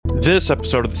This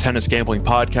episode of the Tennis Gambling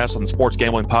Podcast on the Sports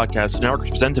Gambling Podcast Network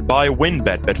is presented by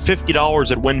WynnBET. Bet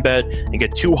 $50 at WynnBET and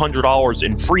get $200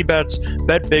 in free bets.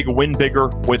 Bet big, win bigger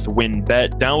with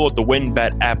WynnBET. Download the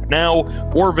WynnBET app now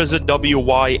or visit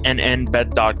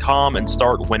wynnbet.com and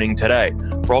start winning today.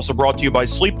 We're also brought to you by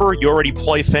Sleeper. You already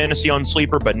play fantasy on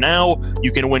Sleeper, but now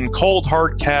you can win cold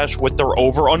hard cash with their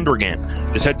over-under game.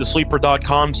 Just head to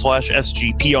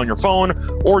sleeper.com/SGP on your phone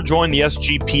or join the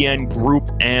SGPN group,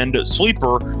 and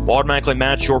Sleeper will automatically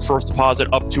match your first deposit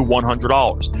up to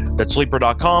 $100. That's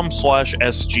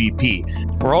sleeper.com/SGP.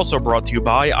 We're also brought to you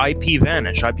by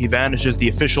IPVanish. IPVanish is the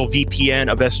official VPN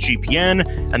of SGPN,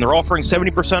 and they're offering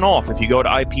 70% off if you go to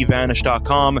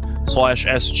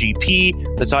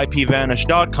IPVanish.com/SGP. That's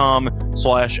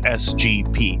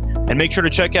IPVanish.com/SGP. And make sure to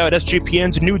check out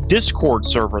SGPN's new Discord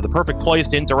server, the perfect place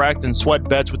to interact and sweat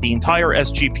bets with the entire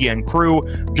SGPN crew.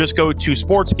 Just go to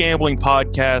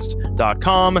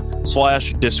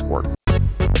sportsgamblingpodcast.com/Discord.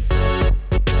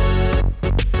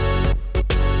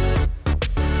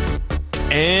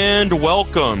 And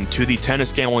welcome to the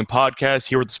Tennis Gambling Podcast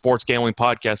here at the Sports Gambling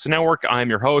Podcast Network. I'm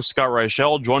your host, Scott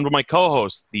Reichel, joined by my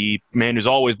co-host, the man who's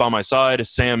always by my side,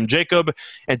 Sam Jacob.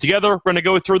 And together, we're going to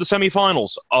go through the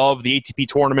semifinals of the ATP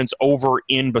tournaments over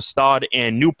in Bastad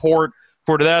and Newport.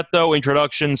 For that, though,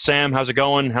 introduction. Sam, how's it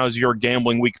going? How's your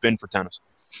gambling week been for tennis?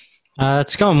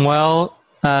 It's going well.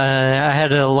 I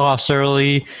had a loss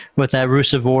early with that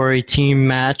Rusevori team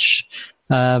match.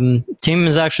 Team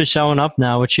is actually showing up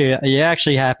now, which you're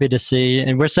actually happy to see.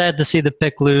 And we're sad to see the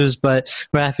pick lose, but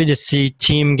we're happy to see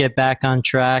team get back on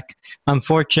track.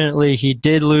 Unfortunately, he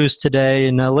did lose today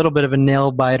in a little bit of a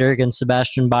nail biter against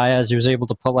Sebastian Baez. He was able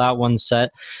to pull out one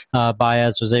set.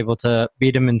 Baez was able to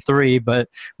beat him in three, but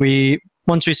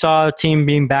once we saw team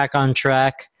being back on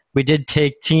track, we did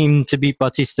take team to beat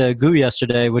Bautista Agut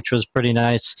yesterday, which was pretty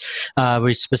nice.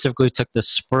 We specifically took the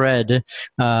spread.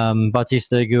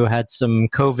 Bautista Agut had some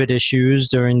COVID issues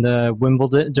during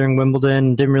Wimbledon,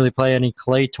 didn't really play any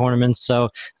clay tournaments, so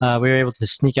we were able to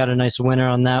sneak out a nice winner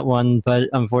on that one. But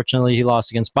unfortunately, he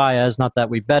lost against Baez. Not that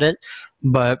we bet it,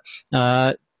 but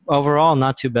overall,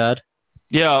 not too bad.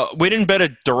 Yeah, we didn't bet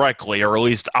it directly, or at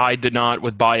least I did not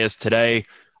with Baez today.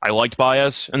 I liked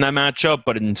Baez in that matchup,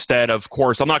 but instead, of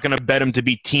course, I'm not going to bet him to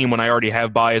beat team when I already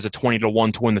have Baez at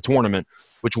 20-1 to win the tournament,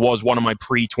 which was one of my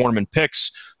pre-tournament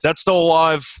picks. So that's still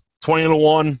alive,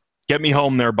 20-1. Get me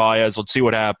home there, Baez. Let's see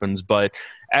what happens. But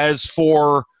as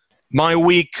for my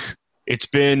week, it's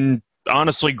been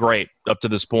honestly great up to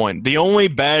this point. The only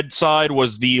bad side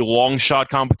was the long shot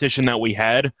competition that we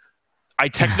had. I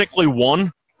technically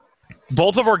won.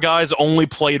 Both of our guys only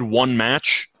played one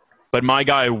match, but my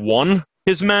guy won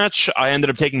his match. I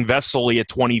ended up taking Vesely at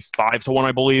 25-1,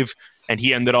 I believe, and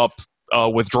he ended up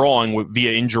withdrawing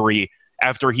via injury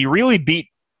after he really beat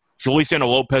Feliciano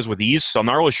Lopez with ease, so I'm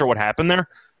not really sure what happened there,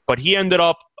 but he ended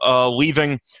up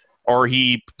leaving, or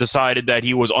he decided that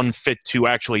he was unfit to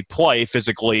actually play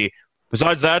physically.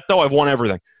 Besides that, though, I've won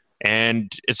everything,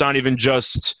 and it's not even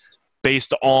just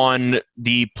based on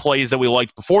the plays that we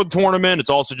liked before the tournament. It's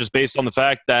also just based on the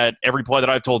fact that every play that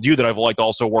I've told you that I've liked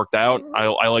also worked out.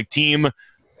 I like team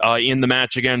in the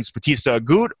match against Bautista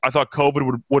Agut. I thought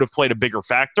COVID would have played a bigger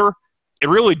factor. It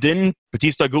really didn't.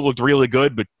 Bautista Agut looked really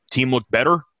good, but team looked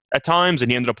better at times, and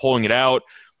he ended up pulling it out.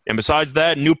 And besides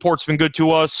that, Newport's been good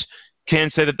to us.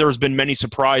 Can't say that there's been many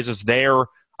surprises there.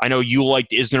 I know you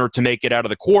liked Isner to make it out of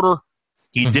the quarter.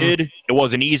 He did. It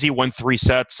wasn't easy. Went 3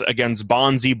 sets against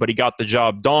Bonzi, but he got the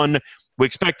job done. We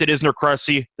expected Isner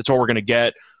Cressy. That's what we're going to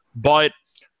get. But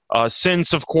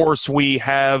since, of course, we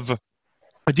have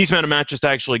a decent amount of matches to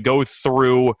actually go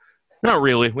through, not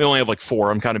really. We only have like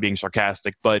 4. I'm kind of being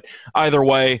sarcastic. But either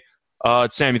way,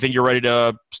 Sam, you think you're ready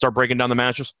to start breaking down the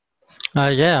matches?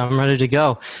 Yeah, I'm ready to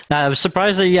go. I was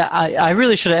surprised that, I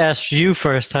really should have asked you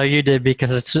first how you did,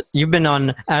 because you've been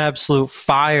on absolute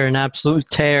fire and absolute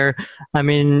tear. I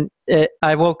mean,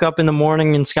 I woke up in the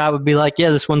morning and Scott would be like, yeah,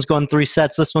 this one's going 3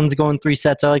 sets. This one's going 3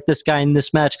 sets. I like this guy in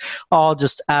this match. All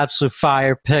just absolute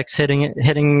fire picks, hitting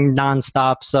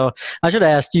nonstop. So I should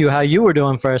have asked you how you were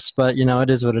doing first, but, it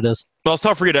is what it is. Well, it's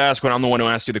tough for you to ask when I'm the one who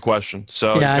asked you the question.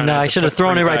 So yeah, no, I should have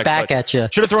thrown it right back at you.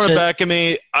 Should have thrown it back at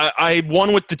me. I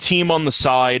won with the team on the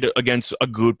side against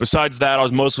Agut. Besides that, I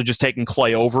was mostly just taking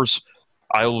clay overs.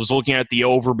 I was looking at the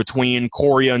over between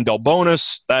Coria and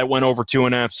Delbonis. That went over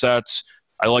 2.5 sets.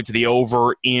 I liked the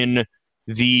over in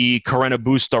the Carreno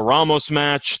Busta Ramos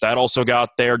match. That also got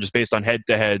there just based on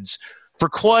head-to-heads. For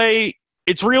clay,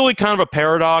 it's really kind of a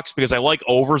paradox because I like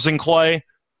overs in clay,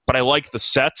 but I like the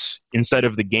sets instead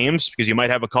of the games because you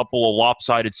might have a couple of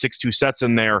lopsided 6-2 sets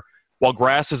in there, while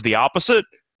grass is the opposite.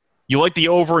 You like the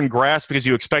over in grass because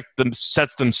you expect the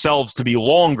sets themselves to be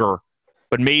longer,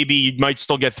 but maybe you might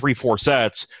still get 3-4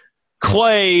 sets.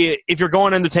 Clay, if you're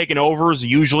going into taking overs,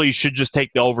 usually you should just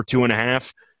take the over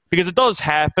 2.5 because it does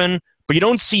happen, but you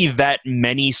don't see that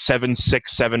many 7-6,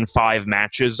 7-5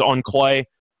 matches on clay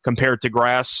compared to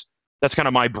grass. That's kind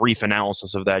of my brief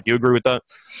analysis of that. You agree with that?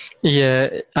 Yeah,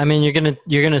 I mean you're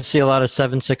gonna see a lot of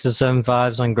 7-6s,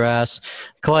 7-5s on grass.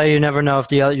 Clay, you never know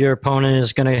if your opponent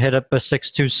is gonna hit up a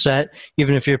 6-2 set.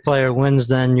 Even if your player wins,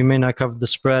 then you may not cover the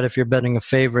spread if you're betting a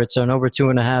favorite. So an over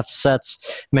 2.5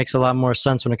 sets makes a lot more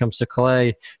sense when it comes to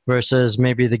clay versus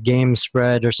maybe the game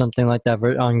spread or something like that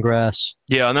on grass.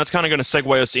 Yeah, and that's kind of going to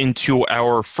segue us into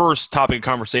our first topic of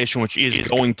conversation, which is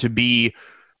going to be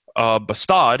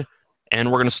Bastad. And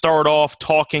we're going to start off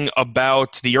talking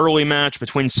about the early match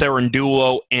between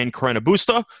Cerundolo and Carreño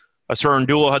Busta.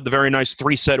 Cerundolo had the very nice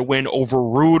 3-set win over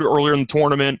Ruud earlier in the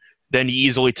tournament. Then he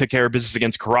easily took care of business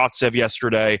against Karatsev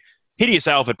yesterday. Hideous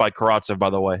outfit by Karatsev, by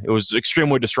the way. It was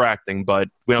extremely distracting, but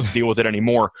we don't have to deal with it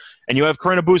anymore. And you have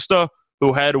Carreño Busta,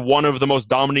 who had one of the most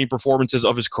dominating performances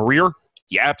of his career.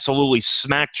 He absolutely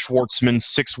smacked Schwartzman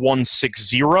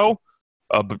 6-1,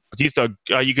 6-0. Batista,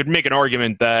 you could make an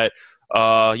argument that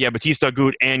Batista,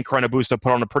 Agut, and Carreño Busta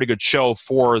put on a pretty good show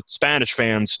for Spanish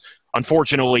fans.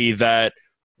 Unfortunately, that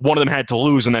one of them had to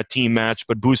lose in that team match,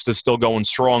 but Busta's still going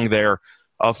strong there.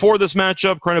 For this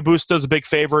matchup, Carreño Busta is a big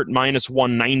favorite, minus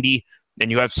 190, and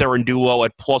you have Cerundolo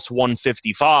at plus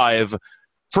 155.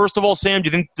 First of all, Sam, do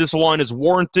you think this line is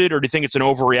warranted, or do you think it's an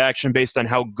overreaction based on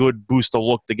how good Busta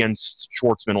looked against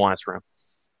Schwartzman last round?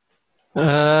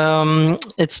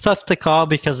 It's tough to call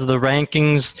because of the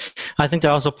rankings. I think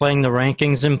they're also playing the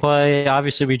rankings in play.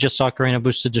 Obviously, we just saw Carreño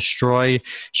Busta destroy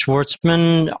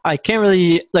Schwartzman. I can't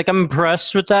really, I'm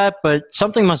impressed with that, but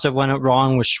something must have went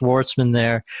wrong with Schwartzman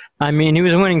there. I mean, he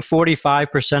was winning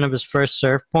 45% of his first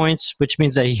serve points, which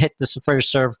means that he hit this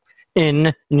first serve in,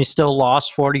 and he still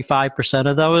lost 45%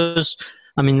 of those.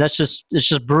 I mean, it's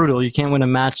just brutal. You can't win a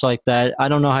match like that. I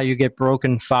don't know how you get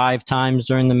broken 5 times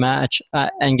during the match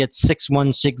and get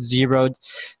 6-1, 6-0.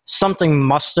 Something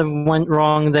must have went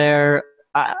wrong there.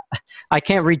 I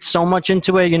can't read so much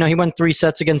into it. You know, he won 3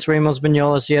 sets against Ramos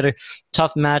Vignolas. He had a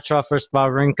tough match off versus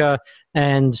Wawrinka,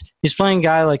 and he's playing a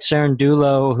guy like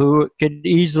Cerundolo who could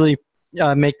easily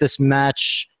make this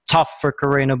match tough for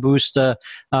Carreño Busta.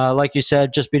 Like you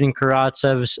said, just beating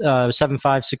Karatsev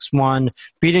 7-5, 6-1,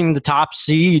 beating the top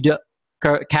seed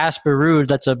Casper Ruud.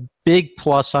 That's a big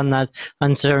plus on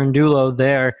Cerundolo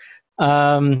there.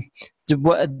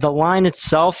 The line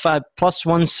itself at plus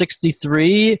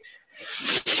 163,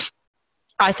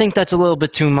 I think that's a little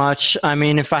bit too much. I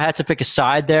mean, if I had to pick a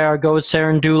side there, I'd go with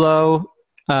Cerundolo.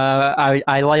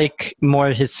 I like more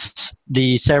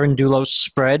the Cerundolo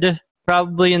spread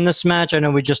probably in this match. I know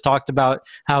we just talked about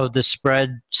how the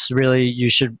spreads really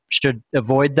you should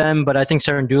avoid them, but I think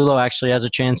Cerundolo actually has a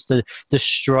chance to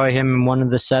destroy him in one of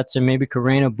the sets, and maybe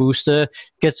Carreño Busta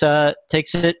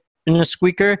takes it in a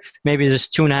squeaker. Maybe there's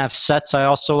 2.5 sets I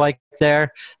also like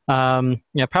there.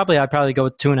 I'd probably go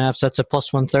with 2.5 sets at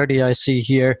plus 130 I see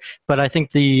here, but I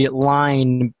think the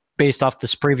line based off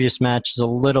this previous match is a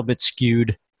little bit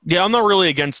skewed. Yeah, I'm not really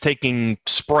against taking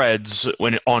spreads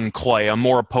on clay. I'm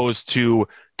more opposed to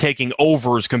taking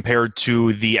overs compared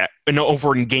to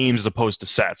over in games as opposed to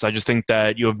sets. I just think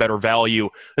that you have better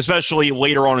value, especially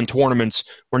later on in tournaments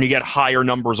when you get higher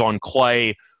numbers on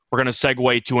clay. We're going to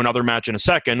segue to another match in a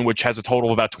second, which has a total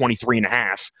of about 23.5.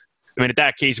 I mean, in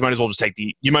that case, you might as well just take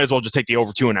the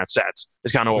over 2.5 sets.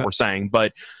 Is kind of what we're saying.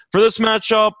 But for this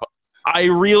matchup, I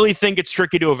really think it's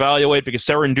tricky to evaluate because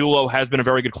Cerundolo has been a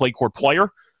very good clay court player.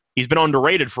 He's been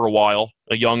underrated for a while,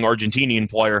 a young Argentinian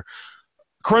player.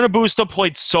 Carreño Busta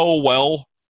played so well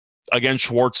against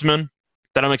Schwartzman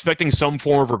that I'm expecting some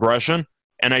form of regression.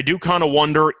 And I do kind of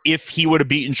wonder if he would have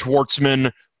beaten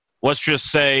Schwartzman, let's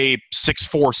just say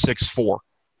 6-4, 6-4.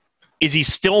 Is he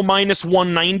still minus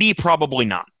 190? Probably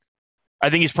not. I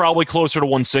think he's probably closer to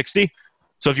 160.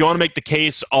 So if you want to make the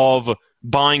case of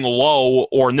buying low,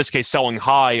 or in this case, selling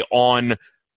high on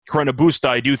Carreño Busta,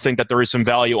 I do think that there is some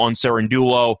value on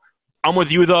Cerundolo. I'm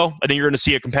with you, though. I think you're going to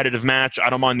see a competitive match. I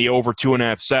don't mind the over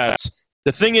 2.5 sets.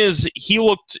 The thing is, he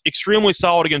looked extremely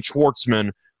solid against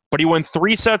Schwartzman, but he went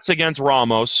 3 sets against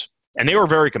Ramos, and they were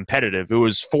very competitive. It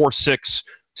was 4-6,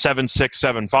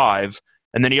 7-6, 7-5.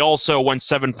 And then he also went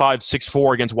 7-5,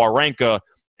 6-4 against Wawrinka,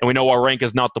 and we know Wawrinka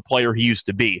is not the player he used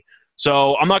to be.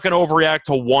 So I'm not going to overreact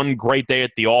to one great day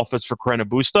at the office for Carreño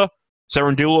Busta.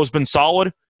 Cerundolo's been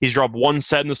solid. He's dropped 1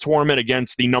 set in this tournament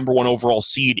against the number 1 overall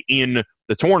seed in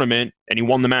the tournament, and he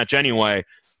won the match anyway.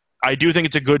 I do think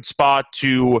it's a good spot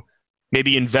to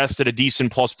maybe invest at a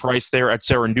decent plus price there at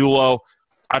Cerundolo.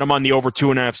 I don't mind the over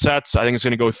 2.5 sets. I think it's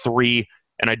going to go 3,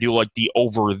 and I do like the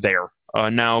over there.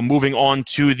 Now, moving on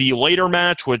to the later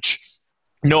match, which,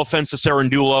 no offense to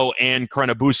Cerundolo and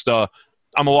Carreño Busta,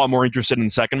 I'm a lot more interested in the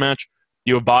second match.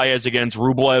 You have Baez against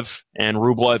Rublev, and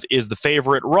Rublev is the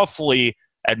favorite, roughly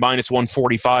at minus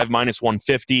 145, minus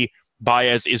 150.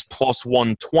 Baez is plus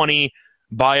 120.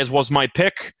 Baez was my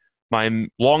pick, my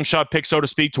long shot pick, so to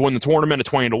speak, to win the tournament at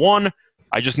 20-1.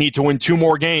 I just need to win two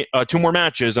more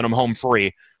matches, and I'm home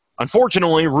free.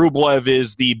 Unfortunately, Rublev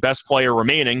is the best player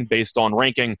remaining based on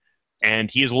ranking, and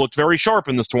he has looked very sharp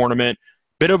in this tournament.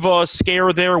 Bit of a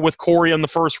scare there with Corey in the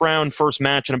first round, first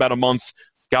match in about a month.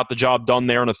 Got the job done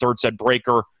there in a third set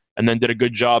breaker, and then did a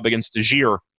good job against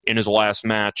Degir in his last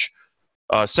match.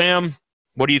 Sam,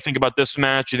 what do you think about this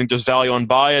match? Do you think there's value on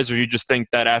Baez, or you just think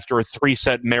that after a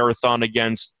 3-set marathon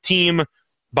against Team,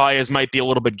 Baez might be a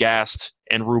little bit gassed,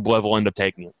 and Rublev will end up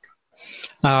taking it?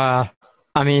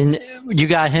 I mean, you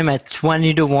got him at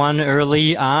 20-1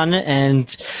 early on,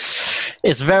 and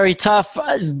it's very tough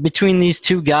between these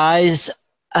two guys.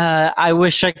 I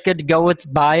wish I could go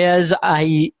with Baez.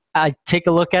 I take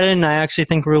a look at it, and I actually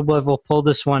think Rublev will pull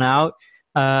this one out.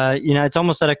 It's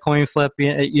almost at a coin flip.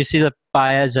 You see the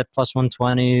Baez at plus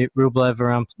 120, Rublev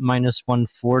around minus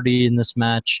 140 in this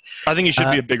match. I think he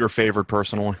should be a bigger favorite,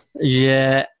 personally.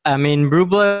 Yeah, I mean,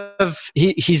 Rublev,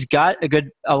 he's got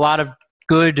a lot of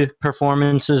good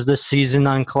performances this season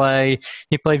on clay.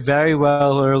 He played very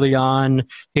well early on.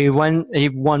 He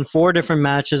won 4 different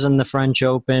matches in the French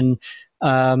Open.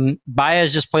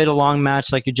 Baez just played a long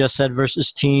match, like you just said,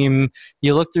 versus Team.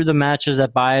 You look through the matches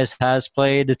that Baez has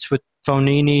played. It's with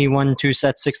Fonini, 1-2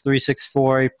 sets, 6-3,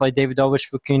 6-4. He played David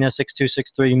Fukina, 6-2,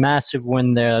 6-3. Massive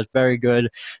win there. That's very good.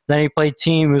 Then he played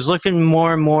Team, who's looking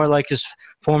more and more like his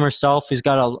former self. He's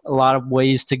got a lot of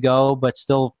ways to go, but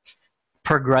still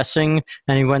progressing.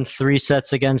 And he went 3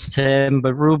 sets against him.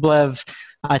 But Rublev,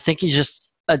 I think he's just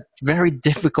a very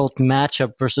difficult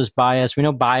matchup versus Baez. We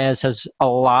know Baez has a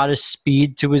lot of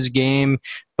speed to his game,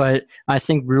 but I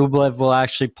think Rublev will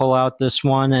actually pull out this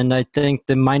one. And I think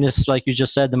the minus, like you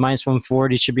just said, the minus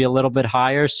 140 should be a little bit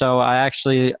higher. So I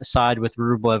actually side with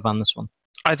Rublev on this one.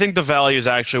 I think the value is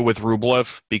actually with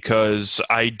Rublev, because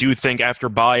I do think after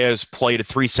Baez played a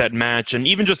 3-set match, and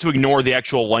even just to ignore the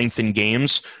actual length in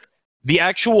games, the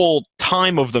actual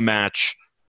time of the match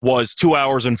was 2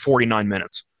 hours and 49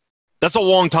 minutes. That's a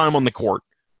long time on the court.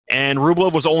 And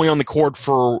Rublev was only on the court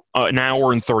for an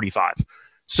hour and 35.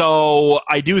 So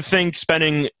I do think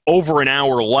spending over an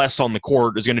hour less on the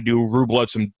court is going to do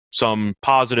Rublev some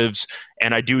positives.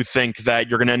 And I do think that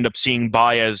you're going to end up seeing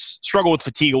Baez struggle with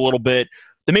fatigue a little bit.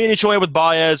 The main issue I have with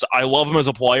Baez, I love him as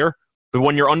a player, but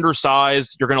when you're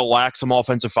undersized, you're going to lack some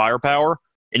offensive firepower,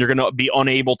 and you're going to be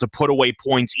unable to put away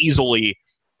points easily.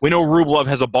 We know Rublev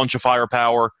has a bunch of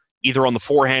firepower, either on the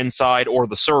forehand side or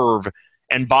the serve,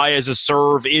 and Baez's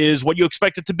serve is what you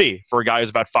expect it to be for a guy who's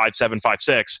about 5'7",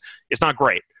 5'6". It's not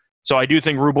great. So I do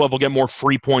think Rublev will get more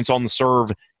free points on the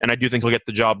serve, and I do think he'll get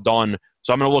the job done.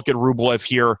 So I'm going to look at Rublev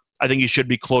here. I think he should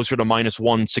be closer to minus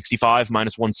 165,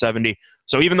 minus 170.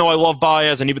 So even though I love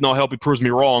Baez, and even though I hope he proves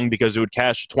me wrong, because it would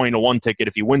cash a 20-1 ticket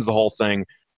if he wins the whole thing,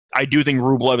 I do think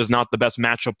Rublev is not the best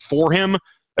matchup for him,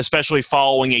 especially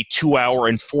following a 2 hour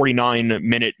and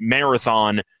 49-minute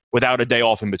marathon without a day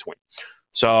off in between.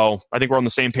 So I think we're on the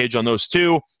same page on those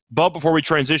two. But before we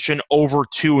transition over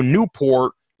to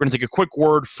Newport, we're going to take a quick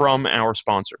word from our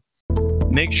sponsor.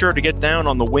 Make sure to get down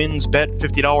on the WynnBET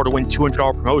 $50 to win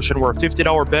 $200 promotion, where a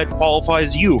 $50 bet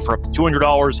qualifies you for up to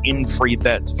 $200 in free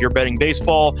bets. If you're betting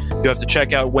baseball, you have to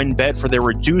check out WynnBET for their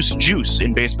reduced juice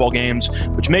in baseball games,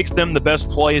 which makes them the best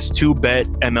place to bet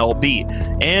MLB.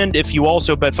 And if you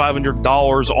also bet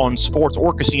 $500 on sports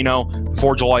or casino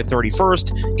before July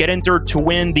 31st, get entered to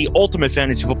win the ultimate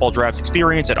fantasy football draft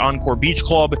experience at Encore Beach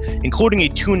Club, including a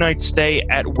 2-night stay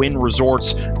at Wynn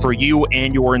Resorts for you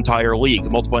and your entire league.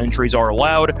 Multiple entries are allowed.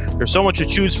 There's so much to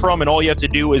choose from, and all you have to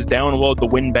do is download the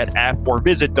WynnBET app or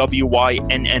visit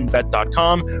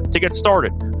wynnbet.com to get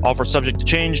started. Offer subject to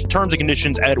change. Terms and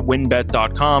conditions at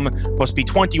wynnbet.com. Must be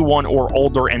 21 or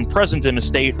older and present in a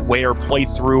state where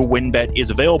playthrough WynnBET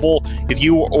is available. If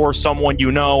you or someone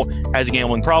you know has a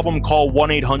gambling problem, call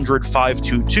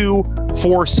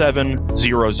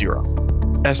 1-800-522-4700.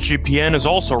 SGPN is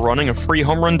also running a free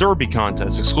home run derby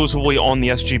contest exclusively on the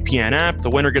SGPN app. The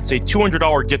winner gets a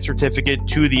 $200 gift certificate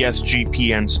to the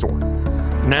SGPN store.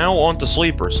 Now on to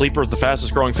Sleeper. Sleeper is the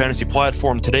fastest growing fantasy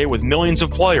platform today with millions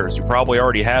of players. You probably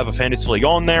already have a fantasy league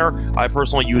on there. I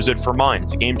personally use it for mine.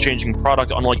 It's a game-changing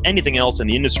product unlike anything else in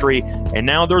the industry. And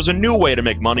now there's a new way to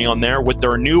make money on there with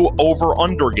their new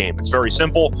over-under game. It's very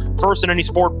simple. First, in any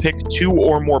sport, pick 2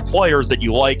 or more players that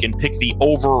you like and pick the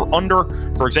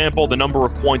over-under. For example, the number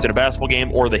of points in a basketball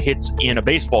game or the hits in a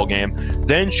baseball game.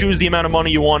 Then choose the amount of money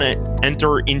you want to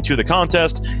enter into the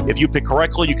contest. If you pick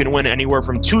correctly, you can win anywhere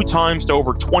from 2 times to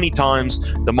over 20 times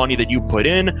the money that you put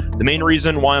in. The main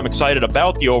reason why I'm excited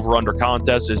about the over-under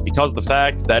contest is because of the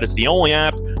fact that it's the only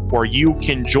app where you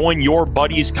can join your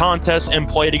buddies' contests and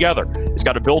play together. It's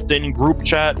got a built-in group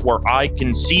chat where I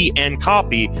can see and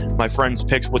copy my friends'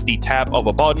 picks with the tap of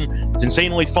a button. It's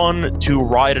insanely fun to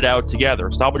ride it out together.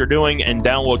 Stop what you're doing and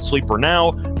download Sleeper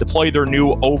now to play their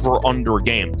new over-under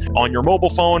game. On your mobile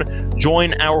phone,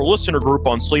 join our listener group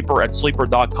on Sleeper at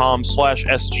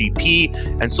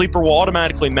sleeper.com/SGP, and Sleeper will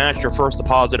automatically match your first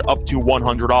deposit up to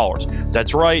 $100.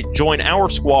 That's right, join our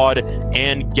squad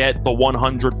and get the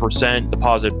 100%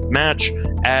 deposit match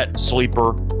at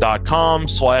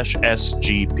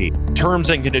sleeper.com/SGP. Terms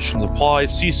and conditions apply.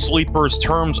 See Sleeper's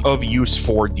terms of use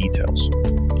for details.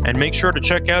 And make sure to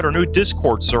check out our new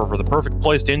Discord server, the perfect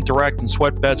place to interact and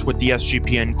sweat bets with the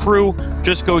SGPN crew.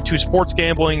 Just go to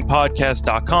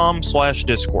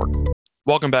sportsgamblingpodcast.com/Discord.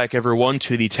 Welcome back, everyone,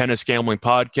 to the Tennis Gambling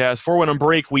Podcast. For when on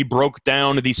break, we broke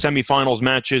down the semifinals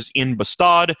matches in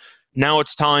Bastad. Now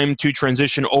it's time to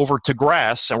transition over to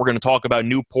grass, and we're going to talk about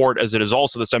Newport as it is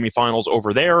also the semifinals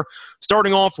over there.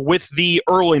 Starting off with the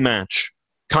early match,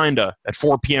 at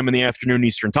 4 p.m. in the afternoon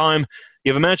Eastern Time.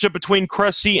 You have a matchup between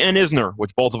Cressy and Isner,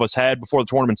 which both of us had before the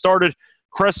tournament started.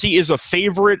 Cressy is a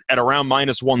favorite at around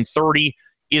 -130.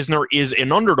 Isner is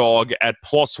an underdog at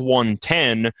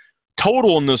 +110.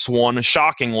 Total in this one,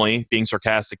 shockingly, being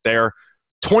sarcastic there,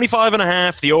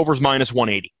 25.5. The over's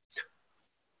 -180.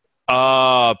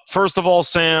 First of all,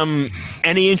 Sam,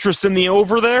 any interest in the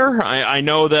over there? I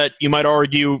know that you might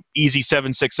argue easy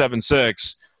 7-6,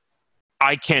 7-6.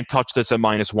 I can't touch this at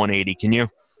 -180. Can you?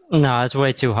 No, it's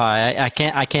way too high. I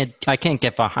can't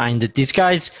get behind it. These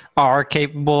guys are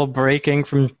capable of breaking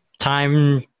from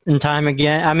time and time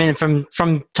again. I mean, from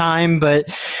time, but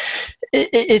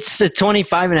it's a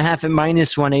 25.5 at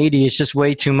 -180. It's just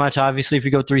way too much. Obviously, if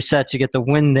you go 3 sets, you get the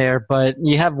win there, but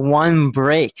you have one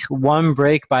break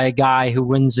by a guy who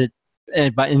wins it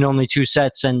in only 2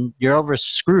 sets, and you're over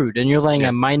screwed. And you're laying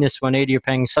at -180. You're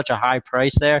paying such a high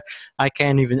price there. I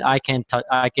can't even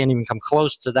come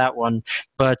close to that one.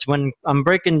 But when I'm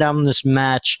breaking down this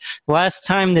match, last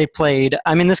time they played,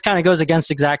 I mean, this kind of goes against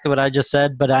exactly what I just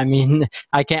said, but I mean,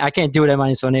 I can't do it at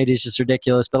 -180. It's just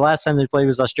ridiculous. But last time they played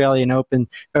was Australian Open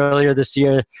earlier this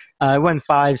year. It went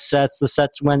 5 sets. The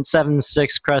sets went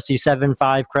 7-6 Cressy,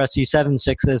 7-5 Cressy,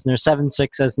 7-6 Isner,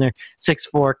 7-6 Isner,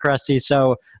 6-4 Cressy.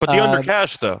 So, but the under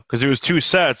cash though, because it was 2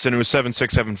 sets and it was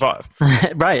 7-6, 7-5.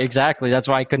 Right, exactly. That's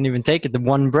why I couldn't even take it. The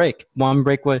one break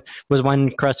was one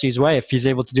Cressy's way. If he's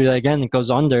able to do that again, it goes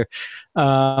under.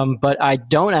 But I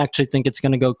don't actually think it's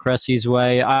going to go Cressy's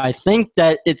way. I think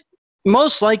that it's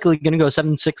most likely going to go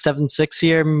 7-6, 7-6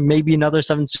 here, maybe another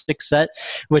 7-6 set,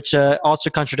 which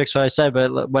also contradicts what I said.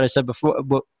 But what I said before,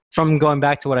 from going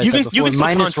back to what I said before,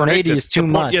 -180 is too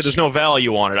much. Yeah, there's no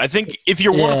value on it. I think if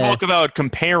you want to talk about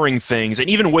comparing things, and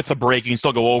even with a break, you can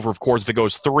still go over, of course, if it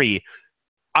goes 3.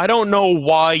 I don't know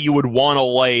why you would want to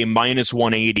lay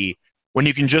 -180 when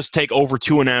you can just take over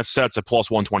 2.5 sets at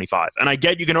 +125. And I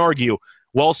get you can argue,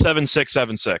 well, 7-6,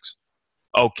 7-6.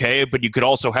 Okay, but you could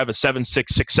also have a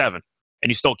 7-6, 6-7, and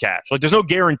you still cash. Like, there's no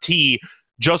guarantee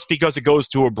just because it goes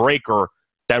to a breaker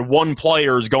that one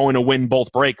player is going to win both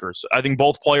breakers. I think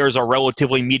both players are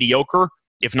relatively mediocre,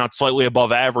 if not slightly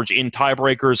above average in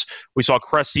tiebreakers. We saw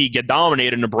Cressy get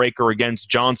dominated in a breaker against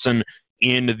Johnson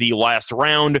in the last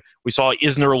round. We saw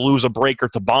Isner lose a breaker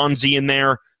to Bonzi in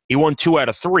there. He won 2 out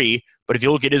of 3, but if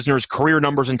you look at Isner's career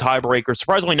numbers in tiebreakers,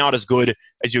 surprisingly not as good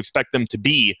as you expect them to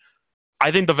be. I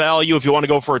think the value, if you want to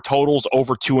go for a totals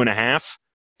over 2.5,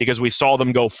 because we saw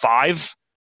them go 5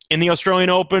 in the Australian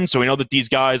Open, so we know that these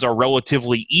guys are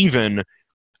relatively even.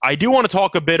 I do want to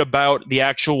talk a bit about the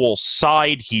actual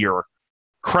side here.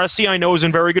 Cressy, I know, is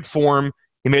in very good form.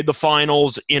 He made the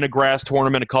finals in a grass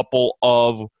tournament a couple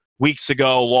of weeks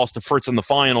ago, lost to Fritz in the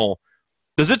final.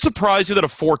 Does it surprise you that a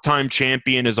 4-time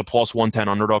champion is a +110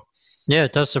 underdog? Yeah,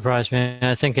 it does surprise me.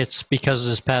 I think it's because of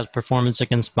his past performance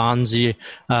against Bonzi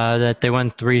that they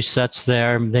went 3 sets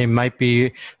there. They might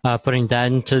be putting that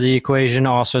into the equation.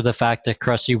 Also, the fact that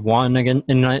Cressy won again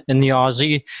in the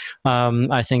Aussie,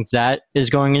 I think that is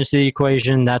going into the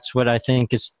equation. That's what I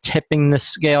think is tipping the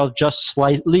scale just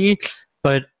slightly.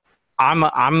 But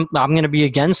I'm going to be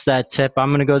against that tip. I'm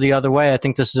going to go the other way. I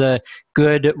think this is a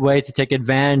good way to take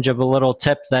advantage of a little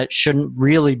tip that shouldn't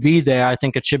really be there. I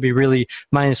think it should be really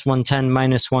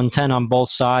 -110 on both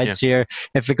sides here.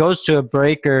 If it goes to a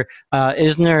breaker,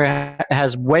 Isner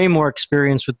has way more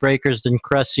experience with breakers than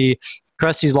Cressy.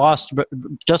 Cressy's lost,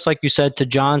 just like you said, to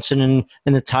Johnson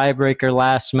in the tiebreaker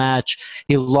last match.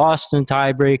 He lost in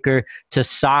tiebreaker to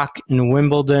Sock in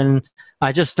Wimbledon.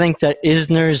 I just think that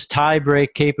Isner's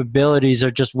tiebreak capabilities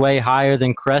are just way higher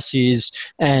than Cressy's,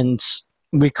 and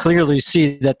we clearly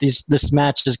see that this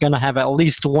match is going to have at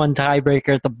least one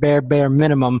tiebreaker at the bare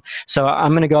minimum. So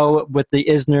I'm going to go with the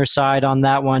Isner side on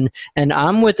that one, and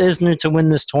I'm with Isner to win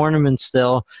this tournament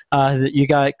still. You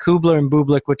got Kubler and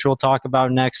Bublik, which we'll talk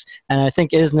about next, and I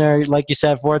think Isner, like you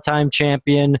said, 4-time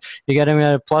champion. You got him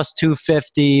at a plus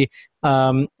 250.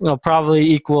 Probably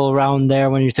equal around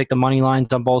there when you take the money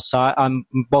lines on both sides, on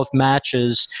both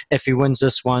matches. If he wins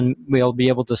this one, we'll be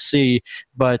able to see.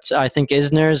 But I think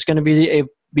Isner is going to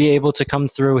be able to come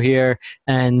through here,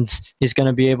 and he's going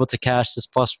to be able to cash this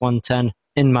plus 110,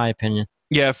 in my opinion.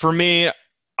 Yeah, for me,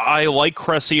 I like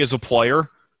Cressy as a player,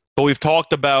 but we've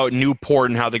talked about Newport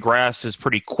and how the grass is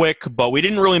pretty quick, but we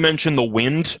didn't really mention the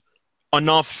wind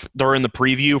enough during the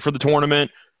preview for the tournament.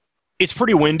 It's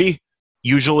pretty windy,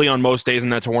 usually on most days in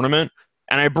that tournament.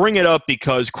 And I bring it up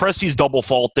because Cressy's double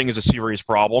faulting is a serious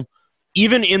problem.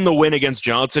 Even in the win against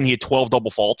Johnson, he had 12 double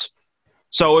faults.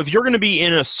 So if you're going to be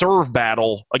in a serve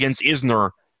battle against Isner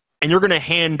and you're going to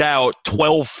hand out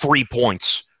 12 free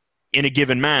points in a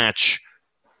given match,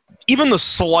 even the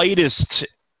slightest,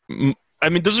 I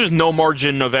mean, there's just no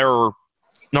margin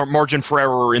for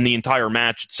error in the entire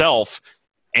match itself.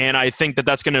 And I think that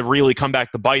that's going to really come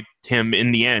back to bite him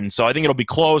in the end. So I think it'll be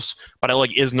close, but I like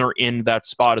Isner in that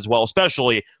spot as well,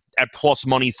 especially at plus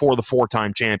money for the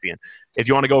 4-time champion. If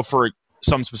you want to go for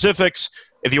some specifics,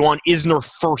 if you want Isner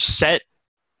first set,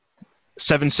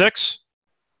 7-6,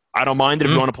 I don't mind it.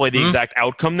 If you want to play the exact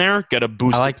outcome there, get a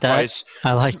boosted price.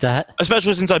 I like that.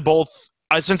 Especially since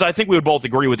I think we would both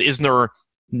agree with Isner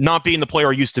not being the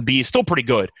player he used to be, still pretty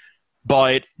good.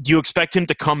 But do you expect him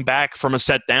to come back from a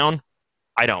set down?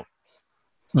 I don't.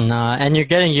 Nah, and you're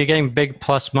getting bigger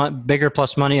plus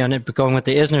money on it going with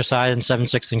the Isner side and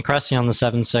 7-6 and Cressy on the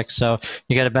 7-6, so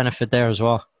you get a benefit there as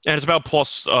well. And it's about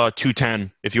plus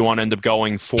 210 if you want to end up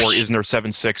going for Isner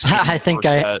 7-6. I think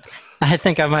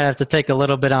I might have to take a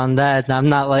little bit on that. I'm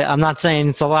not saying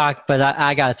it's a lock, but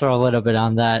I got to throw a little bit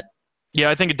on that. Yeah,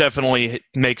 I think it definitely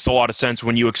makes a lot of sense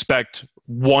when you expect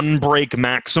one break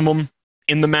maximum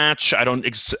in the match. I don't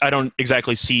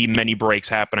exactly see many breaks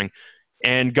happening.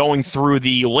 And going through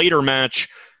the later match,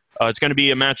 it's going to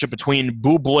be a matchup between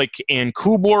Bublik and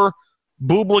Kubler.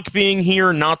 Bublik being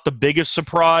here, not the biggest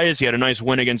surprise. He had a nice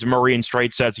win against Murray in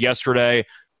straight sets yesterday.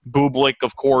 Bublik,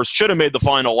 of course, should have made the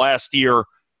final last year,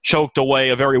 choked away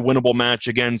a very winnable match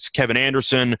against Kevin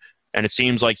Anderson, and it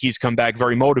seems like he's come back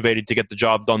very motivated to get the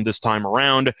job done this time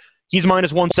around. He's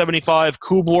 -175.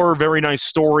 Kubler, very nice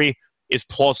story, is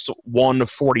plus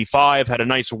 145. Had a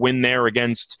nice win there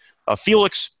against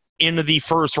Felix in the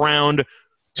first round.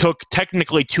 Took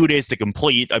technically 2 days to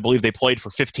complete. I believe they played for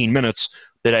 15 minutes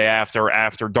the day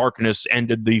after darkness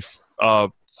ended the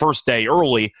first day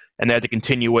early, and they had to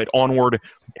continue it onward.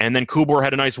 And then Kubler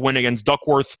had a nice win against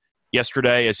Duckworth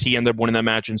yesterday as he ended up winning that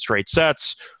match in straight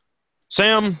sets.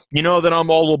 Sam, you know that I'm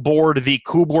all aboard the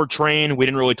Kubler train. We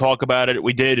didn't really talk about it.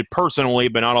 We did personally,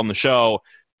 but not on the show.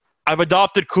 I've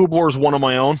adopted Kubler as one of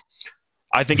my own.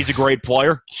 I think he's a great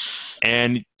player.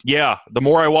 And yeah, the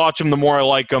more I watch him, the more I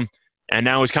like him. And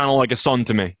now he's kind of like a son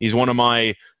to me. He's one of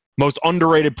my most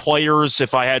underrated players.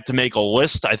 If I had to make a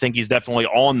list, I think he's definitely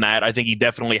on that. I think he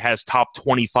definitely has top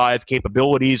 25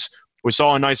 capabilities. We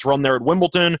saw a nice run there at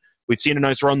Wimbledon. We've seen a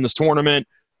nice run this tournament.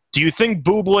 Do you think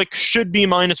Bublik should be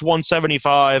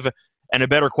 -175? And a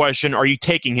better question, are you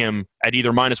taking him at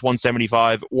either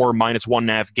 -175 or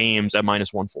 -1.5 games at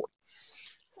 -140?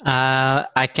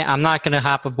 I'm not going to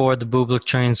hop aboard the Bublik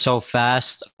train so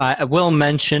fast. I will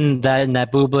mention that in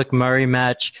that Bublik-Murray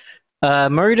match,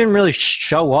 Murray didn't really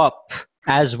show up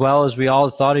as well as we all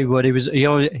thought he would. He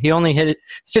only hit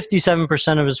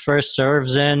 57% of his first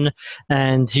serves in,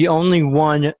 and he only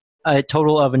won a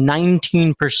total of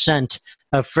 19%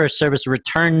 of first service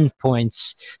return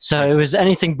points. So it was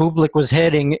anything Bublik was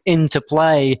hitting into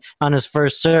play on his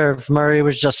first serve. Murray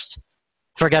was just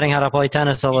forgetting how to play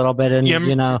tennis a little bit, and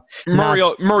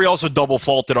Murray also double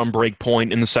faulted on break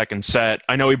point in the second set.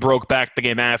 I know he broke back the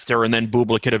game after, and then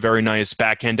Bublik hit a very nice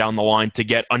backhand down the line to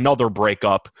get another break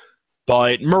up.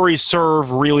 But Murray's serve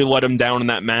really let him down in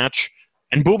that match,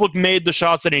 and Bublik made the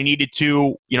shots that he needed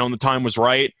to, when the time was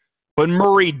right. but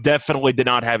Murray definitely did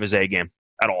not have his A game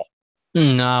at all.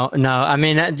 No. I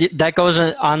mean that goes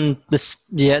on this,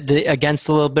 against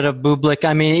a little bit of Bublik.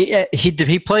 I mean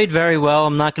he played very well.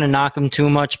 I'm not going to knock him too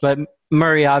much, but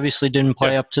Murray obviously didn't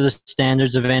play up to the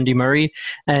standards of Andy Murray,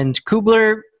 and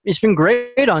Kubler has been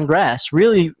great on grass.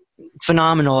 Really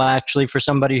phenomenal, actually, for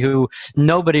somebody who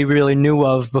nobody really knew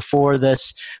of before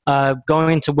this.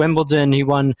 Going to Wimbledon, he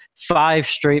won 5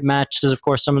 straight matches. Of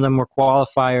course, some of them were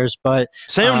qualifiers, but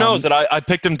Sam knows that I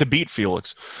picked him to beat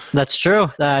Felix. That's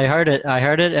true. I heard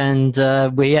it,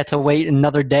 and we had to wait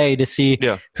another day to see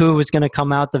who was going to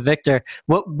come out the victor.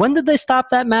 When did they stop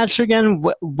that match again?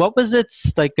 What was it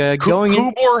like?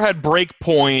 Kubler had break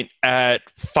point at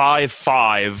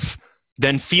 5-5.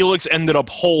 Then Felix ended up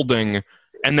holding,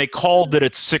 and they called it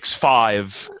at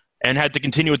 6-5 and had to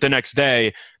continue it the next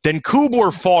day. Then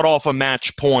Kubler fought off a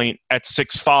match point at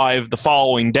 6-5 the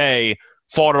following day,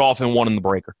 fought it off and won in the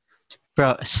breaker.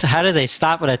 Bro, how did they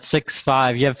stop it at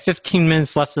 6-5? You have 15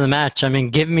 minutes left in the match. I mean,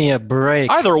 give me a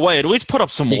break. Either way, at least put up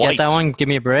some lights. You get that one? Give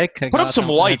me a break? Put up some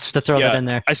lights. To throw that in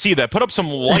there. I see that. Put up some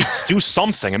lights. Do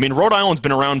something. I mean, Rhode Island's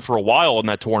been around for a while in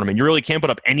that tournament. You really can't put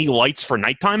up any lights for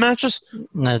nighttime matches?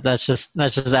 No, that's just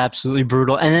absolutely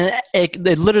brutal. And it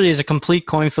literally is a complete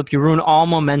coin flip. You ruin all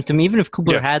momentum. Even if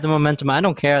Kubler had the momentum, I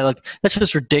don't care. Like, that's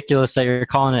just ridiculous that you're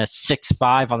calling it a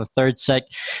 6-5 on the third set.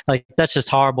 Like, that's just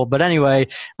horrible. But anyway,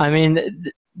 I mean,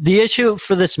 the issue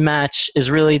for this match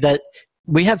is really that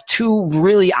we have two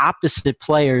really opposite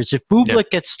players. If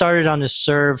Bublik gets started on his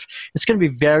serve, it's going to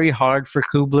be very hard for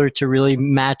Kubler to really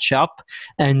match up.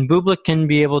 And Bublik can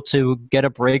be able to get a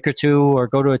break or two or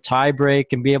go to a tie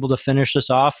break and be able to finish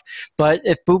this off. But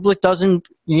if Bublik doesn't,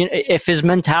 if his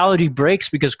mentality breaks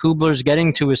because Kubler's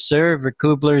getting to his serve or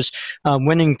Kubler's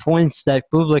winning points that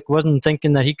Bublik wasn't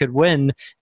thinking that he could win,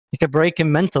 it could break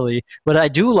him mentally. What I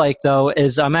do like, though,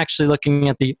 is I'm actually looking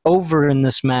at the over in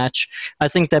this match. I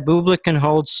think that Bublik can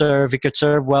hold serve. He could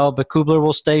serve well, but Kubler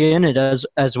will stay in it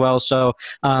as well. So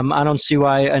I don't see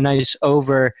why a nice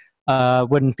over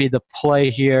wouldn't be the play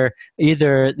here.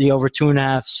 Either the over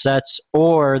 2.5 sets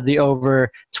or the over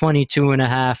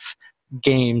 22.5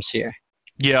 games here.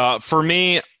 Yeah, for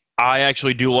me, I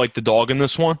actually do like the dog in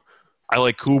this one. I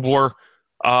like Kubler.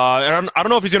 I don't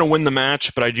know if he's going to win the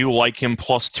match, but I do like him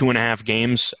plus 2.5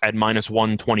 games at minus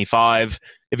 125.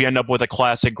 If you end up with a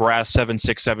classic grass 7-6,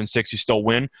 7-6, you still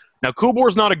win. Now,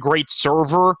 Kubler's not a great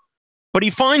server, but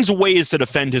he finds ways to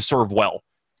defend his serve well.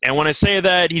 And when I say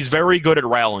that, he's very good at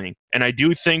rallying. And I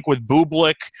do think with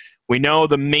Bublik, we know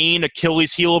the main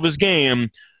Achilles heel of his game,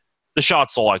 the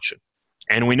shot selection.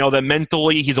 And we know that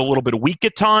mentally he's a little bit weak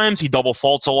at times. He double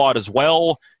faults a lot as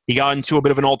well. He got into a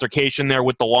bit of an altercation there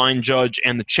with the line judge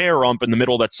and the chair ump in the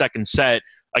middle of that second set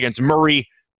against Murray,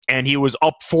 and he was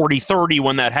up 40-30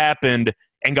 when that happened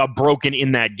and got broken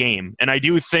in that game. And I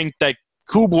do think that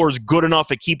Kubler's good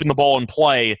enough at keeping the ball in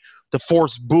play to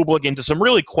force Bublik into some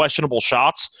really questionable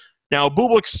shots. Now,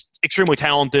 Bublik's extremely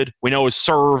talented. We know his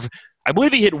serve. I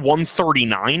believe he hit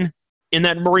 139 in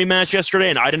that Murray match yesterday,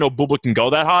 and I didn't know Bublik can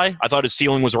go that high. I thought his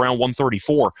ceiling was around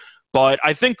 134. But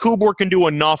I think Kubler can do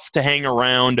enough to hang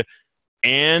around,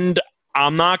 and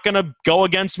I'm not going to go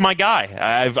against my guy.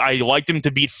 I liked him to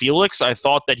beat Felix. I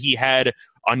thought that he had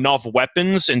enough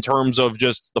weapons in terms of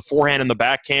just the forehand and the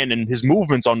backhand, and his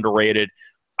movement's underrated.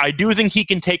 I do think he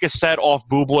can take a set off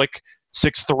Bublik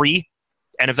 6-3,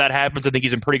 and if that happens, I think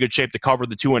he's in pretty good shape to cover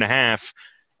the 2.5.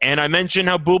 And I mentioned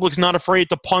how Bublik's not afraid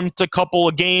to punt a couple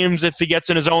of games if he gets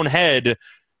in his own head.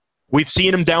 We've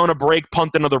seen him down a break,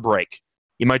 punt another break.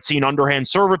 You might see an underhand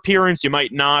serve appearance. You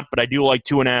might not, but I do like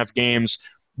 2.5 games.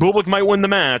 Bublik might win the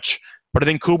match, but I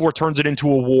think Kubler turns it into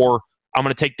a war. I'm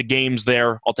going to take the games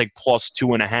there. I'll take plus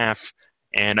 2.5,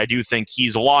 and I do think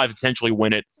he's alive to potentially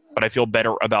win it, but I feel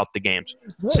better about the games.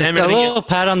 Sam, a little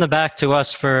pat on the back to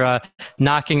us for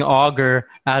knocking Auger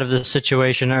out of the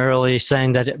situation early,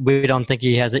 saying that we don't think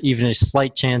he has even a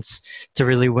slight chance to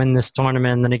really win this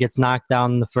tournament, and then he gets knocked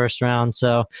down in the first round.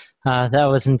 So that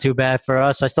wasn't too bad for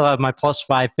us. I still have my plus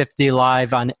 550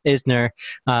 live on Isner,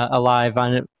 alive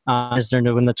on Isner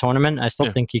to win the tournament. I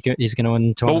still think he's going to win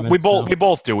the tournament. Well, we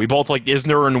both do. We both like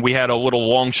Isner, and we had a little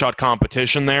long shot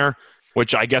competition there,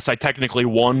 which I guess I technically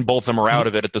won. Both of them are out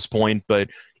of it at this point. But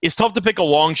it's tough to pick a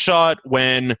long shot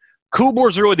when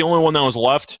Kubler's really the only one that was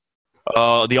left.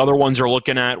 The other ones you're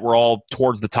looking at were all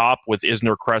towards the top with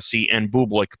Isner, Cressy, and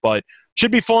Bublik. But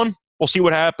should be fun. We'll see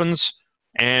what happens.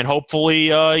 And hopefully,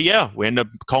 we end up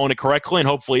calling it correctly, and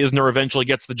hopefully Isner eventually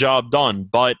gets the job done.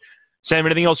 But, Sam,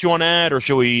 anything else you want to add, or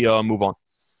should we move on?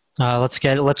 Let's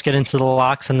get into the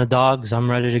locks and the dogs. I'm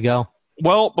ready to go.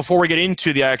 Well, before we get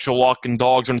into the actual lock and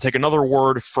dogs, I'm going to take another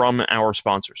word from our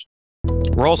sponsors.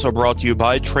 We're also brought to you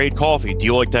by Trade Coffee. Do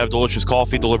you like to have delicious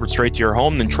coffee delivered straight to your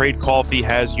home? Then Trade Coffee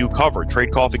has you covered.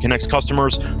 Trade Coffee connects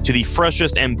customers to the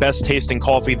freshest and best tasting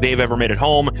coffee they've ever made at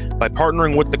home by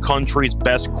partnering with the country's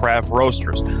best craft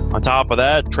roasters. On top of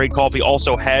that, Trade Coffee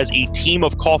also has a team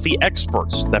of coffee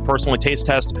experts that personally taste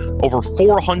test over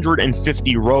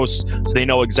 450 roasts, so they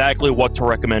know exactly what to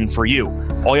recommend for you.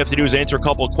 All you have to do is answer a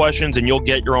couple of questions and you'll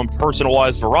get your own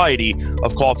personalized variety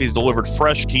of coffees delivered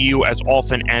fresh to you as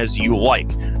often as you like.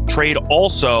 Trade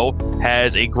also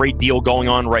has a great deal going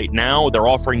on right now. They're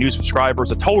offering new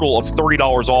subscribers a total of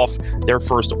 $30 off their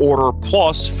first order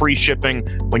plus free shipping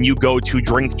when you go to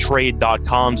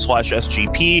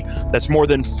drinktrade.com/SGP. That's more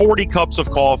than 40 cups of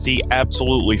coffee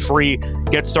absolutely free.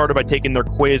 Get started by taking their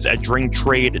quiz at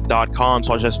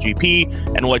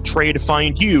drinktrade.com/SGP and let Trade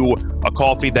find you a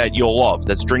coffee that you'll love.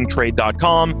 That's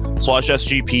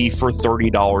drinktrade.com/SGP for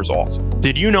 $30 off.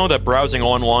 Did you know that browsing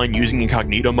online using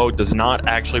incognito mode does not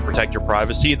actually protect your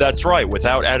privacy? That's right.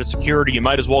 Without added security, you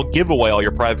might as well give away all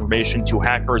your private information to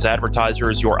hackers,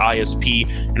 advertisers, your ISP,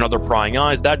 and other prying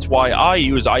eyes. That's why I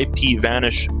use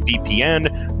IPVanish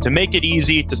VPN to make it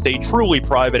easy to stay truly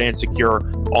private and secure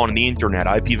on the internet.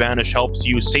 IPVanish helps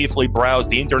you safely browse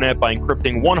the internet by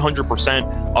encrypting 100%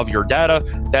 of your data.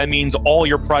 That means all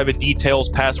your private details,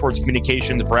 passwords,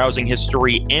 communications, browsing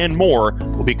history, and more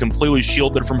will be completely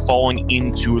shielded from falling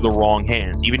into the wrong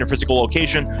hands. Even your physical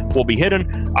location will be hidden.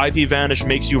 IPVanish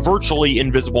makes you virtually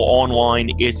invisible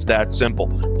online. It's that simple.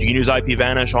 You can use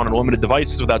IPVanish on unlimited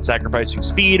devices without sacrificing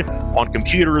speed, on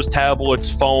computers, tablets,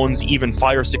 phones, even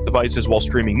Fire Stick devices while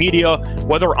streaming media.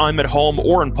 Whether I'm at home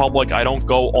or in public, I don't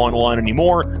go online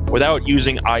anymore without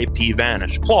using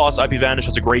IPVanish. Plus, IPVanish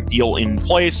has a great deal in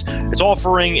place. It's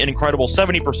offering an incredible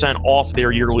 70% off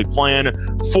their yearly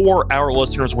plan for our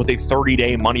listeners with a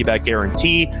 30-day money-back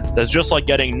guarantee. That's just like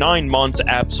getting 9 months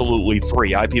absolutely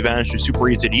free. IPVanish is super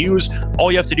easy to use.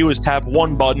 All you have to do is tap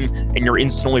one button and you're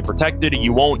instantly protected.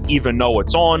 You won't even know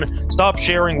it's on. Stop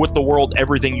sharing with the world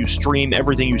everything you stream,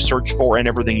 everything you search for, and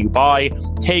everything you buy.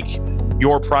 Take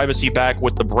your privacy back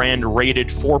with the brand rated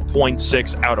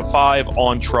 4.6 out of 5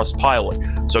 on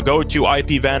Trustpilot. So go to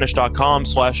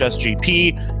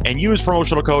ipvanish.com/SGP and use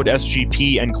promotional code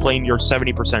SGP and claim your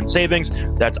 70% savings.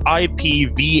 That's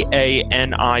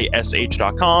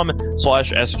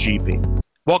ipvanish.com/SGP.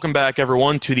 Welcome back,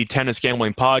 everyone, to the Tennis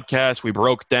Gambling Podcast. We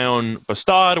broke down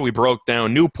Bastad, we broke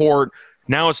down Newport.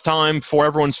 Now it's time for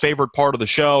everyone's favorite part of the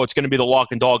show. It's going to be the Lock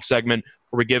and Dog segment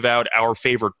where we give out our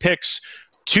favorite picks.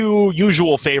 Two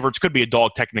usual favorites, could be a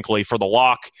dog technically, for the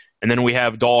lock. And then we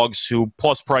have dogs who,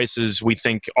 plus prices, we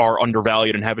think are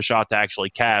undervalued and have a shot to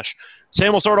actually cash.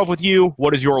 Sam, we'll start off with you.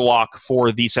 What is your lock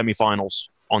for the semifinals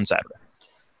on Saturday?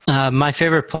 My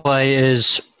favorite play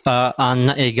is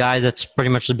on a guy that's pretty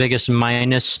much the biggest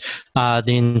minus for all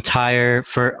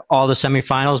the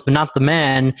semifinals, but not the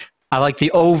man. I like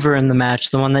the over in the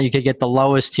match, the one that you could get the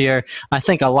lowest here. I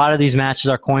think a lot of these matches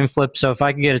are coin flips, so if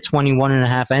I could get a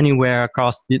 21.5 anywhere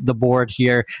across the board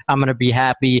here, I'm going to be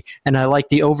happy. And I like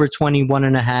the over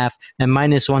 21.5 and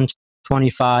minus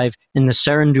 125 in the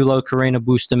Cerundolo-Carreño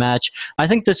Busta match. I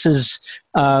think this is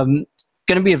going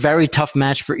to be a very tough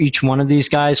match for each one of these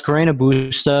guys. Carreño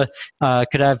Busta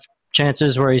could have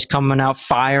chances where he's coming out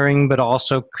firing, but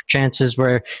also chances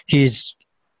where he's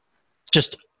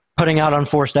just putting out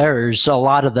unforced errors, a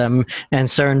lot of them, and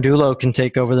Cerundolo can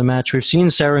take over the match. We've seen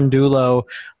Cerundolo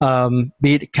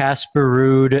beat Casper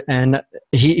Ruud, and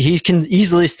he can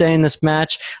easily stay in this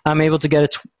match. I'm able to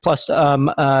get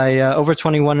over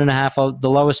 21.5, the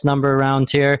lowest number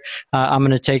around here. I'm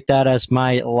going to take that as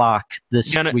my lock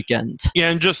this weekend.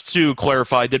 Yeah, and just to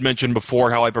clarify, I did mention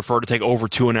before how I prefer to take over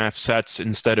 2.5 sets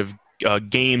instead of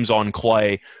games on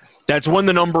clay. That's when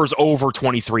the number is over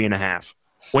 23.5.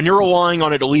 When you're relying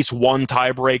on at least one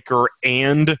tiebreaker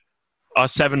and a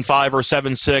 7-5 or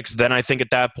 7-6, then I think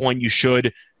at that point you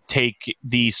should take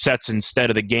the sets instead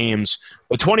of the games.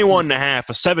 But 21.5,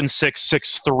 a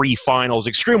 7-6, 6-3 final is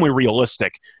extremely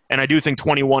realistic. And I do think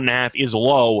 21.5 is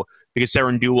low because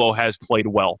Cerundolo has played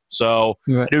well. So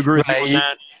I do agree with you on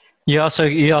that. You also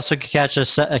could catch a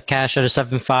cash at a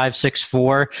 7-5,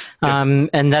 6-4,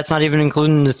 and that's not even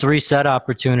including the 3-set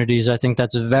opportunities. I think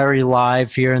that's very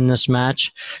live here in this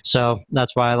match, so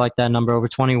that's why I like that number over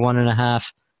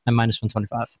 21.5 and minus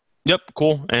 125. Yep,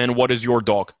 cool. And what is your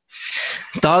dog?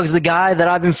 Dog's the guy that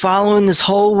I've been following this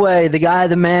whole way.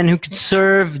 The man who can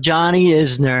serve, Johnny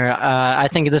Isner. I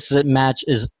think this match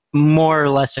is more or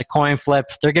less a coin flip.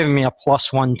 They're giving me a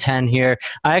plus 110 here.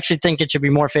 I actually think it should be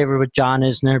more favored with John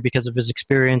Isner because of his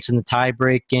experience in the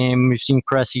tiebreak game. We've seen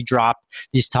Cressy drop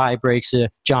these tiebreaks to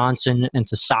Johnson and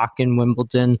to Sock in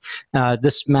Wimbledon.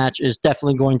 This match is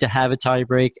definitely going to have a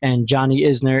tiebreak, and Johnny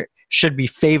Isner should be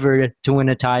favored to win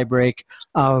a tiebreak.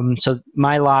 So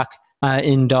my lock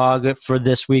in dog for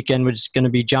this weekend, which is going to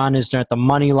be John Isner at the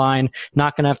money line.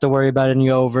 Not going to have to worry about any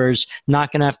overs.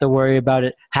 Not going to have to worry about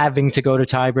it having to go to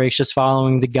tiebreaks, just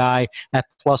following the guy at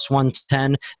plus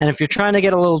 110. And if you're trying to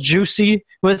get a little juicy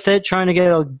with it, trying to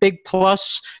get a big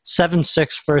plus,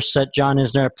 7-6 first set, John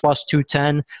Isner at plus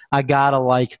 210. I got to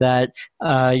like that.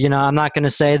 I'm not going to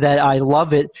say that I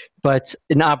love it, but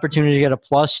an opportunity to get a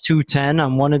plus 210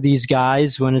 on one of these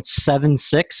guys when it's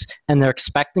 7-6 and they're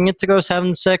expecting it to go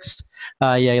 7-6,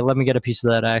 let me get a piece of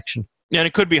that action. Yeah, and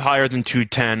it could be higher than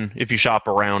 210 if you shop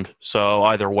around. So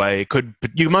either way,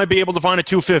 you might be able to find a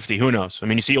 250. Who knows? I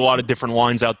mean, you see a lot of different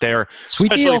lines out there.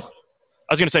 Sweet deal.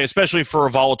 I was going to say, especially for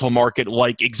a volatile market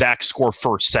like exact score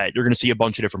first set, you're going to see a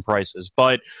bunch of different prices.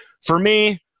 But for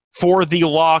me, for the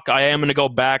lock, I am going to go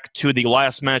back to the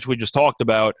last match we just talked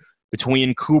about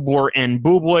between Kubler and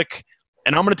Bublik,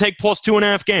 and I'm going to take plus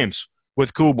 2.5 games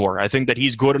with Kubler. I think that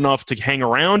he's good enough to hang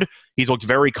around. He's looked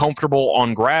very comfortable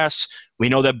on grass. We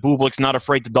know that Bublik's not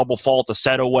afraid to double fault a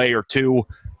set away or two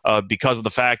because of the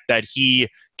fact that he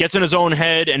gets in his own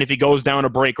head, and if he goes down a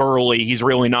break early, he's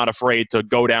really not afraid to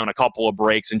go down a couple of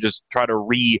breaks and just try to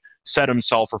reset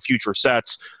himself for future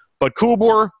sets. But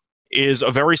Kubler is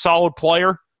a very solid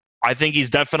player. I think he's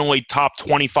definitely top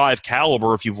 25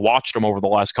 caliber if you've watched him over the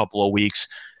last couple of weeks.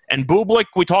 And Bublik,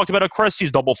 we talked about how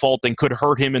Cressy's double faulting could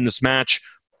hurt him in this match.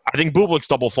 I think Bublik's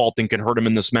double faulting can hurt him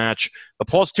in this match. A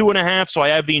plus 2.5, so I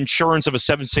have the insurance of a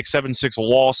 7-6, 7-6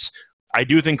 loss. I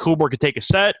do think Kubler could take a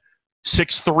set,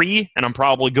 6-3, and I'm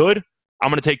probably good.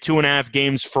 I'm going to take 2.5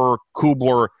 games for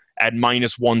Kubler at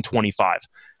minus 125.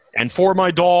 And for my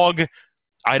dog,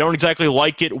 I don't exactly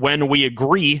like it when we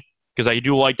agree, because I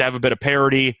do like to have a bit of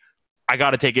parity. I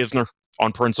got to take Isner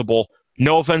on principle.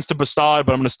 No offense to Bastad,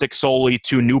 but I'm going to stick solely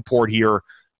to Newport here.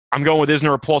 I'm going with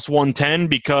Isner at plus 110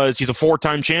 because he's a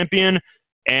 4-time champion,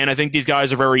 and I think these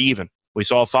guys are very even. We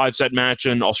saw a 5-set match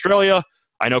in Australia.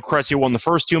 I know Cressy won the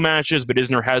first 2 matches, but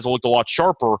Isner has looked a lot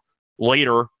sharper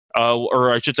later,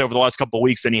 or I should say over the last couple of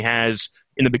weeks than he has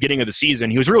in the beginning of the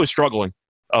season. He was really struggling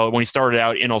when he started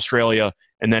out in Australia,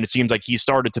 and then it seems like he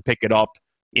started to pick it up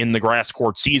in the grass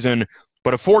court season.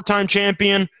 But a 4-time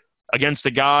champion against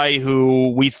a guy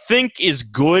who we think is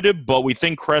good, but we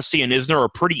think Cressy and Isner are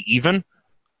pretty even.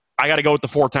 I got to go with the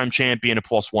 4-time champion at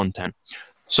plus 110.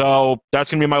 So that's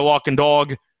going to be my lock and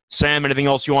dog. Sam, anything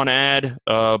else you want to add,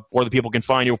 where the people can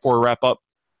find you before we wrap up?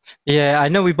 Yeah, I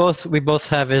know we both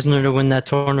have Isner to win that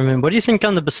tournament. What do you think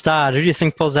on the Bastad? Who do you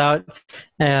think pulls out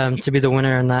to be the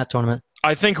winner in that tournament?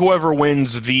 I think whoever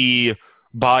wins the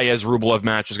Baez-Rublev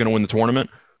match is going to win the tournament.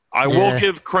 I will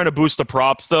give Busta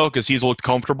props, though, because he's looked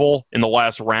comfortable in the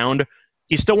last round.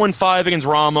 He still won 5 against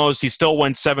Ramos. He still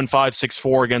went 7-5,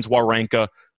 6-4 against Wawrinka.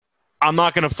 I'm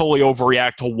not going to fully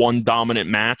overreact to one dominant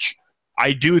match.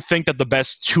 I do think that the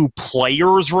best 2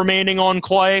 players remaining on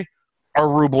clay are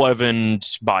Rublev and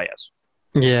Baez.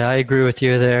 Yeah, I agree with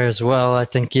you there as well. I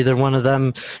think either one of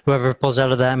them, whoever pulls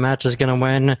out of that match, is going to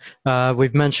win.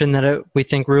 We've mentioned that we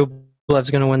think Rublev's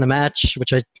going to win the match,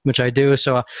 which I do.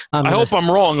 So I hope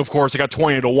I'm wrong. Of course, I got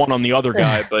 20-1 on the other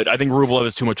guy, but I think Rublev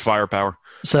has too much firepower.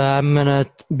 So I'm going to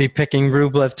be picking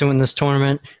Rublev to win this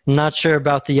tournament. I'm not sure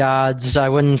about the odds. I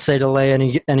wouldn't say to lay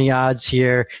any odds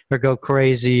here or go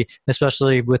crazy,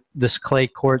 especially with this clay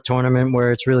court tournament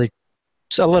where it's really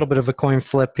a little bit of a coin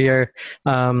flip here.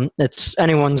 It's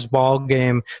anyone's ball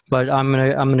game, but I'm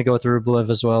gonna go with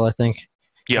Rublev as well. I think.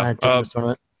 Yeah,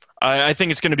 I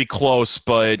think it's going to be close,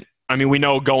 but I mean, we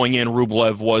know going in,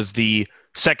 Rublev was the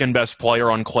second best player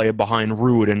on clay behind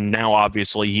Ruud, and now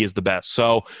obviously he is the best.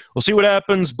 So we'll see what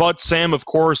happens. But Sam, of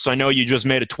course, I know you just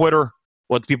made a Twitter.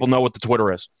 Let people know what the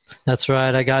Twitter is. That's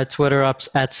right. I got Twitter up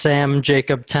at Sam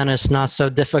Jacob Tennis. Not so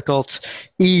difficult.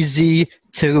 Easy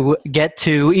to get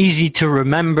to, easy to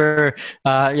remember.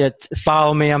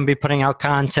 Follow me. I'm going to be putting out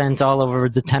content all over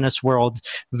the tennis world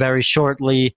very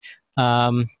shortly.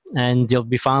 And you'll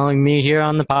be following me here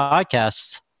on the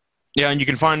podcast. Yeah, and you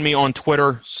can find me on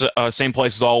Twitter, same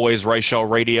place as always, Reichel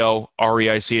Radio,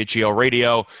 Reichel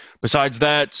Radio. Besides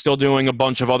that, still doing a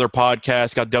bunch of other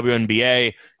podcasts, got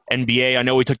WNBA, NBA. I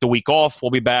know we took the week off. We'll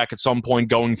be back at some point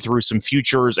going through some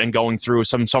futures and going through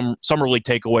some summer league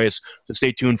takeaways, so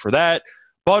stay tuned for that.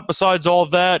 But besides all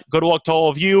of that, good luck to all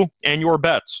of you and your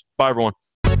bets. Bye, everyone.